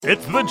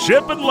It's the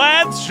Chip and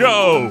Lance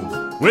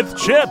Show with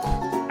Chip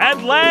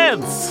and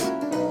Lance.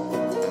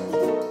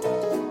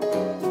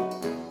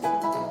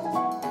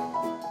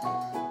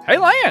 Hey,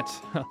 Lance,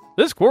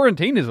 this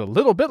quarantine is a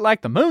little bit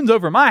like the moons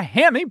over my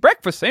hammy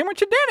breakfast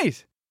sandwich at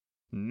Denny's.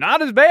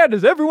 Not as bad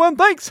as everyone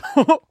thinks.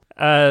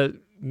 No,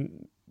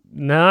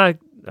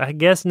 I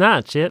guess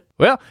not, Chip.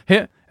 Well,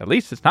 at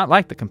least it's not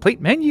like the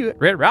complete menu at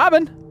Red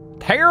Robin.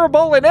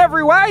 Terrible in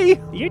every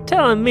way. You're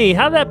telling me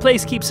how that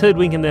place keeps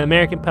hoodwinking the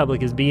American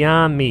public is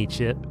beyond me,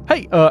 Chip.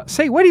 Hey,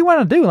 say, what do you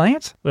want to do,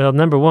 Lance? Well,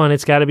 number one,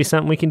 it's got to be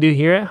something we can do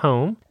here at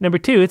home. Number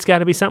two, it's got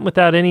to be something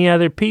without any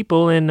other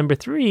people. And number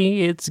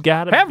three, it's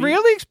got to Have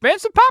really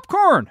expensive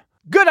popcorn.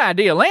 Good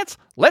idea, Lance.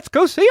 Let's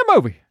go see a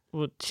movie.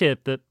 Well,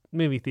 Chip, the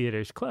movie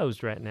theater's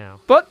closed right now.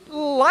 But,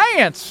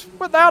 Lance,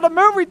 without a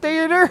movie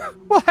theater,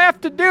 we'll have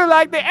to do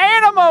like the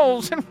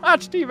animals and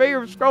watch TV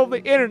or scroll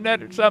the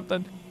internet or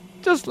something.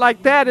 Just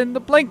like that, in the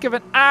blink of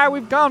an eye,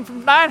 we've gone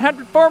from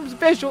 900 forms of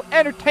visual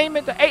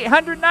entertainment to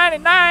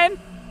 899.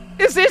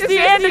 Is this the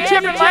end of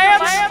Chip and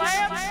Lance?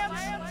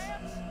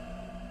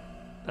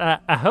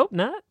 I hope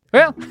not.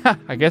 Well,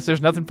 I guess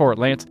there's nothing for it,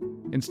 Lance.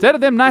 Instead of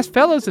them nice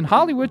fellas in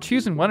Hollywood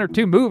choosing one or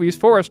two movies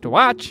for us to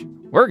watch,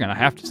 we're going to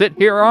have to sit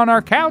here on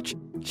our couch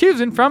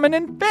choosing from an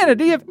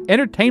infinity of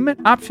entertainment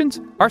options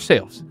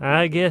ourselves.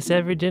 I guess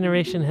every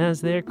generation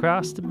has their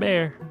cross to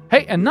bear.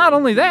 Hey, and not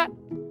only that,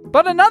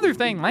 but another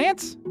thing,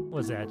 Lance.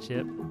 What's that,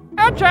 Chip?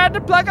 I tried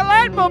to plug a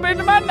light bulb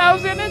into my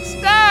nose and it's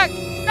stuck.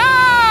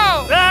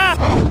 No!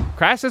 Ah!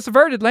 Crisis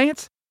averted,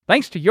 Lance.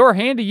 Thanks to your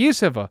handy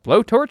use of a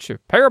blowtorch, a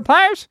pair of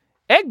pliers,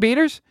 egg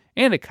beaters,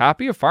 and a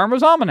copy of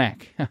Farmer's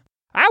Almanac.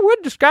 I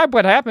would describe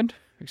what happened,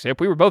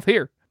 except we were both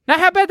here. Now,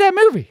 how about that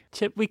movie?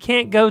 Chip, we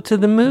can't go to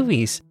the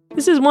movies.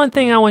 This is one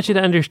thing I want you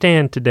to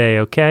understand today,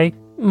 okay?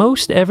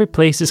 Most every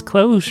place is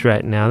closed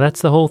right now.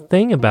 That's the whole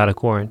thing about a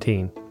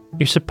quarantine.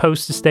 You're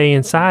supposed to stay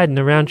inside and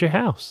around your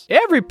house.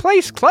 Every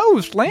place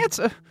closed, Lance.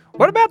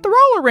 What about the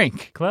roller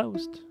rink?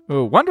 Closed.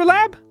 Wonder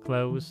Lab?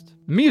 Closed.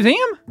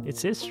 Museum?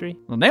 It's history.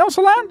 The nail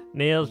salon?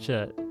 Nailed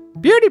shut.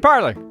 Beauty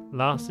parlor?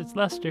 Lost its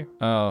luster.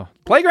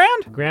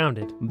 Playground?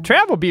 Grounded.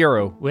 Travel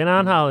bureau? Went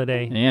on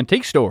holiday.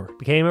 Antique store?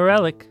 Became a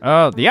relic.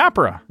 The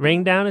opera?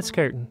 Ringed down its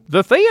curtain.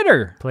 The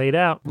theater? Played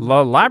out. The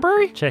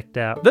library? Checked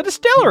out. The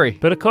distillery?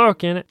 Put a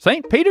cork in it.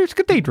 St. Peter's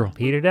Cathedral?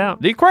 Petered out.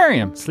 The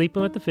aquarium?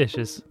 Sleeping with the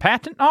fishes.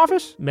 Patent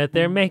office? Met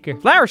their maker.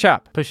 Flower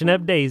shop? Pushing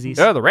up daisies.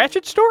 The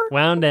ratchet store?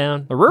 Wound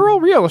down. The rural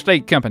real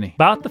estate company?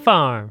 Bought the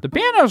farm. The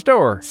piano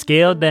store?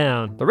 Scaled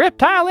down. The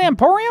reptile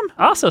emporium?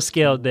 Also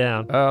scaled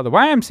down. The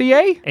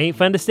YMCA? Ain't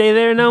fun to stay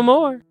there no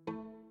more.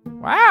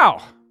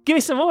 Wow. Give me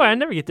some more. I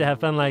never get to have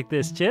fun like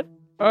this, Chip.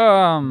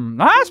 The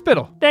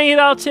hospital. Dang it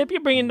all, Chip.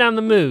 You're bringing down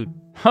the mood.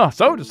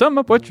 So to sum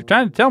up what you're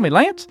trying to tell me,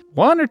 Lance,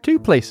 one or two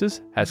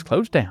places has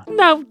closed down.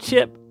 No,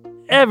 Chip.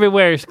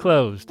 Everywhere's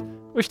closed.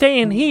 We're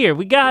staying here.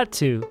 We got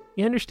to.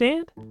 You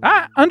understand?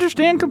 I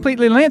understand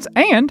completely, Lance,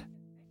 and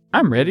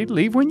I'm ready to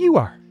leave when you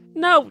are.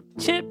 No,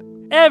 Chip.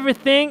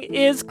 Everything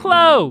is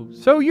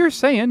closed. So you're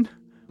saying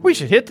we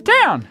should hit the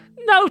town?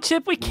 No,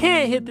 Chip. We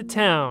can't hit the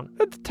town.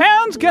 But the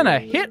town's gonna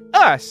hit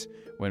us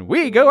when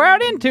we go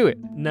out into it.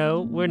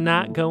 No, we're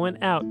not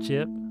going out,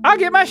 Chip. I'll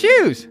get my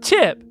shoes.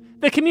 Chip,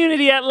 the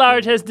community at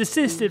large has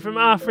desisted from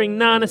offering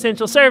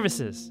non-essential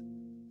services.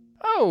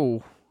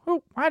 Oh,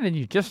 why didn't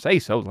you just say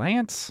so,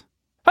 Lance?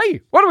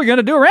 Hey, what are we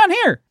gonna do around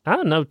here? I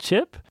don't know,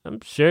 Chip.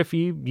 I'm sure if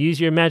you use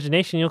your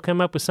imagination, you'll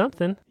come up with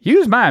something.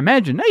 Use my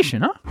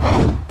imagination, huh?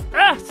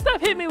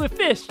 Stop hitting me with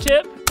fish,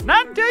 Chip.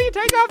 Not until you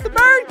take off the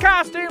bird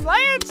costume,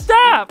 Lance.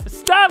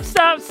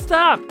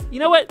 Stop. You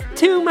know what?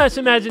 Too much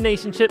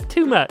imagination, Chip.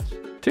 Too much.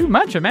 Too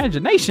much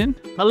imagination?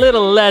 A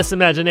little less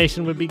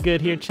imagination would be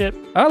good here, Chip.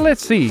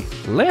 Let's see.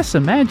 Less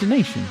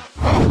imagination.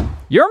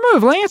 Your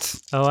move,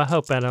 Lance. Oh, I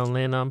hope I don't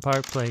land on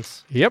Park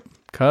Place. Yep,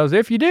 because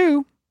if you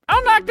do,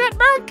 I'll knock that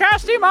bird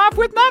costume off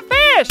with my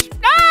fish.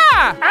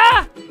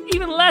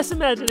 Even less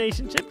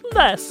imagination, Chip.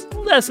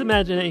 Less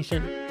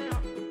imagination.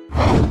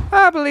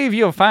 I believe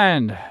you'll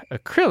find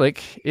acrylic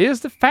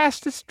is the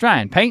fastest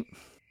drying paint.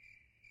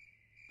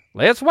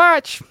 Let's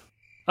watch.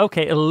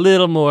 Okay, a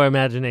little more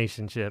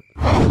imagination, Chip.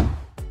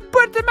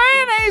 Put the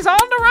mayonnaise on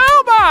the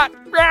robot.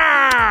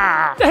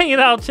 Rawr! Dang it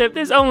all, Chip.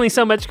 There's only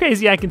so much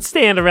crazy I can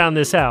stand around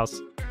this house.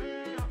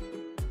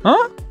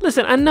 Huh?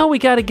 Listen, I know we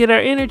gotta get our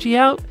energy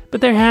out,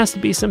 but there has to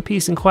be some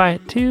peace and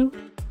quiet, too.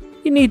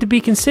 You need to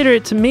be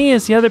considerate to me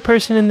as the other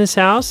person in this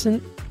house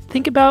and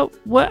think about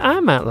what I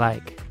might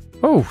like.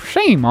 Oh,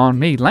 shame on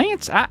me,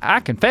 Lance. I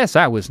confess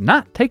I was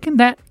not taking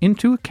that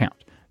into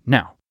account.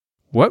 Now,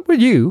 what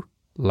would you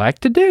like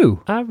to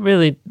do? I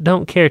really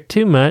don't care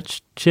too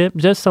much, Chip,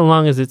 just so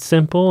long as it's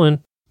simple and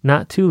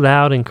not too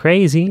loud and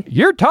crazy.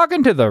 You're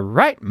talking to the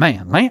right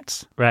man,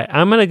 Lance. Right,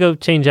 I'm gonna go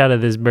change out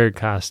of this bird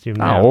costume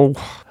now. Oh.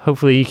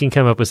 Hopefully you can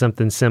come up with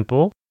something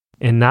simple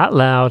and not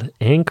loud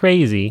and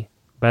crazy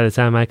by the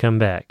time I come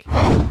back.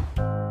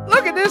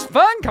 Look at this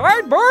fun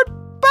cardboard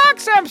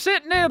box I'm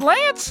sitting in,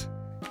 Lance.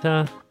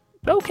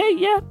 Okay,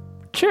 yeah,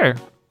 sure,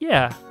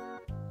 yeah.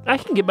 I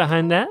can get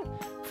behind that.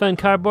 Fun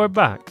cardboard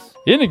box.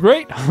 Isn't it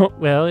great?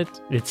 Well,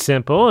 it's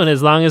simple, and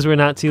as long as we're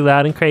not too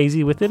loud and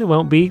crazy with it, it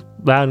won't be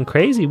loud and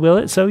crazy, will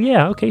it? So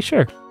yeah, okay,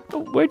 sure.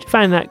 Where'd you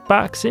find that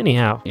box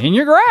anyhow? In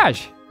your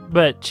garage.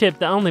 But Chip,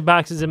 the only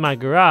boxes in my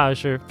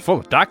garage are... Full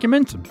of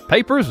documents and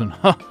papers and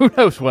who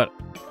knows what.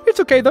 It's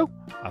okay, though.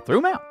 I threw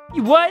them out.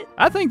 You what?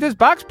 I think this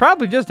box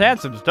probably just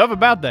had some stuff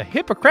about the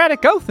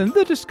Hippocratic Oath and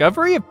the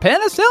discovery of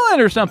penicillin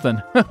or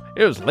something.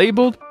 It was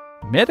labeled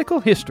medical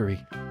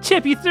history.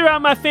 Chip, you threw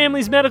out my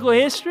family's medical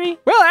history?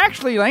 Well,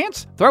 actually,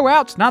 Lance, throw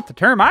out's not the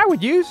term I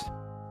would use.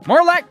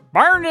 More like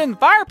burned in the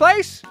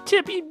fireplace.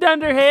 Chip, you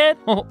dunderhead.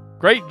 Oh,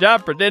 great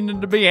job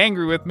pretending to be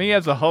angry with me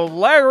as a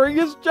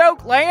hilarious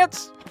joke,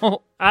 Lance.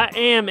 I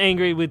am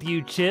angry with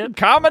you, Chip.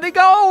 Comedy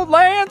gold,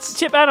 Lance.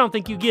 Chip, I don't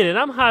think you get it.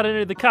 I'm hot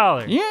under the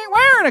collar. You ain't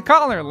wearing a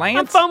collar, Lance.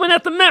 I'm foaming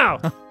at the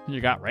mouth. You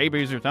got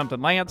rabies or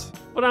something, Lance?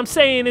 What I'm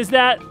saying is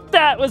that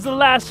was the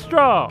last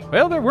straw.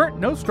 Well, there weren't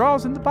no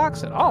straws in the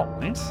box at all,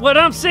 Lance. What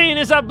I'm saying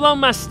is I've blown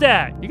my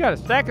stack. You got a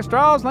stack of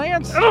straws,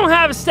 Lance? I don't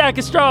have a stack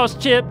of straws,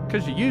 Chip.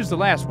 Because you used the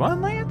last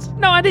one, Lance?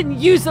 No, I didn't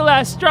use the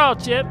last straw,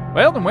 Chip.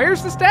 Well, then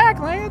where's the stack,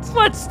 Lance?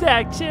 What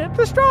stack, Chip?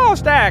 The straw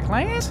stack,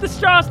 Lance. The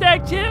straw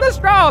stack, Chip? The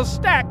straws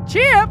stack,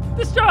 Chip.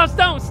 The straws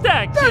don't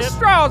stack, Chip. The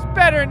straws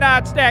better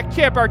not stack,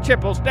 Chip, or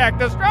Chip will stack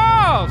the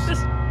straws. The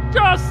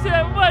straws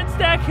stack what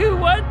stack who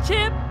what,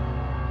 Chip?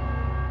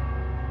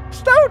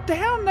 Slow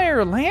down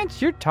there,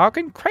 Lance. You're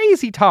talking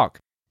crazy talk.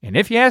 And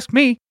if you ask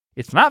me,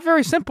 it's not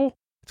very simple.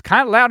 It's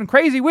kind of loud and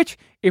crazy, which,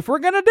 if we're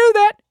going to do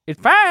that, it's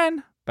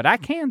fine. But I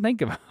can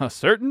think of a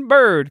certain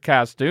bird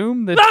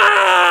costume that...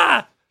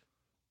 Ah!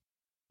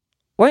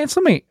 Lance,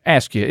 let me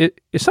ask you,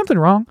 is something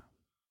wrong?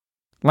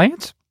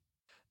 Lance?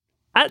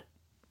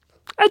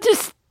 I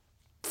just...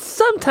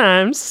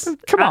 Sometimes...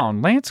 Come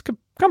on, Lance.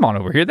 Come on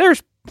over here.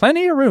 There's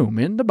plenty of room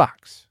in the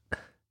box.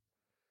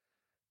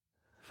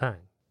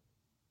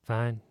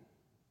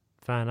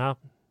 Fine,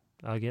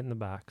 I'll get in the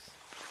box.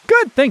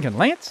 Good thinking,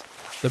 Lance.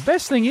 The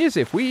best thing is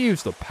if we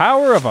use the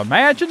power of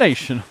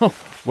imagination.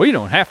 We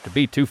don't have to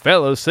be two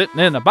fellows sitting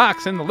in a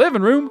box in the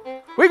living room.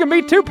 We can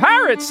be two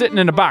pirates sitting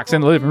in a box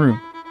in the living room.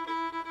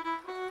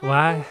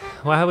 Why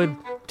would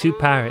two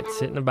pirates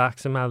sit in a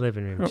box in my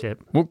living room,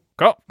 Chip? Well,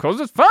 'cause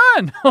it's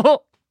fun.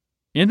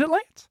 Isn't it,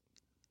 Lance?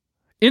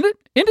 Isn't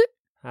it?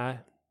 I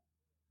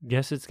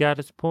guess it's got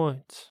its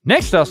points.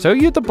 Next, I'll show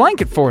you the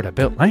blanket fort I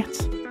built,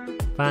 Lance.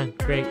 Fine,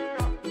 great.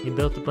 You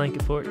built a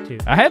blanket fort, too.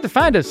 I had to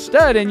find a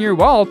stud in your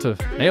wall to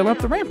nail up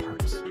the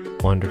ramparts.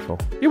 Wonderful.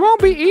 It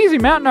won't be easy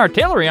mounting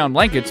artillery on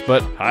blankets,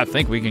 but I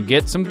think we can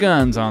get some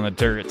guns on the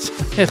turrets.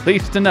 At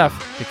least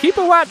enough to keep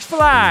a watchful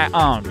eye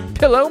on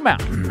Pillow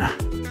Mountain.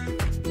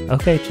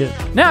 Okay, Chip.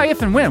 Now,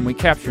 if and when we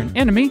capture an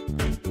enemy,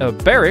 a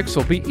barracks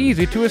will be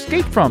easy to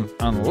escape from,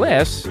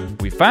 unless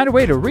we find a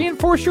way to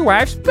reinforce your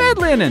wife's bed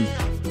linen.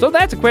 So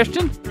that's a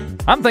question.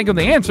 I'm thinking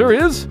the answer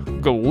is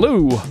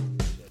glue.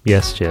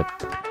 Yes, Chip.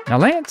 Now,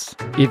 Lance,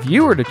 if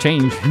you were to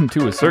change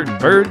into a certain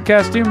bird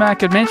costume I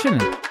could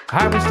mention, and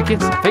I was to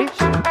get some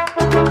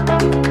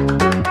fish...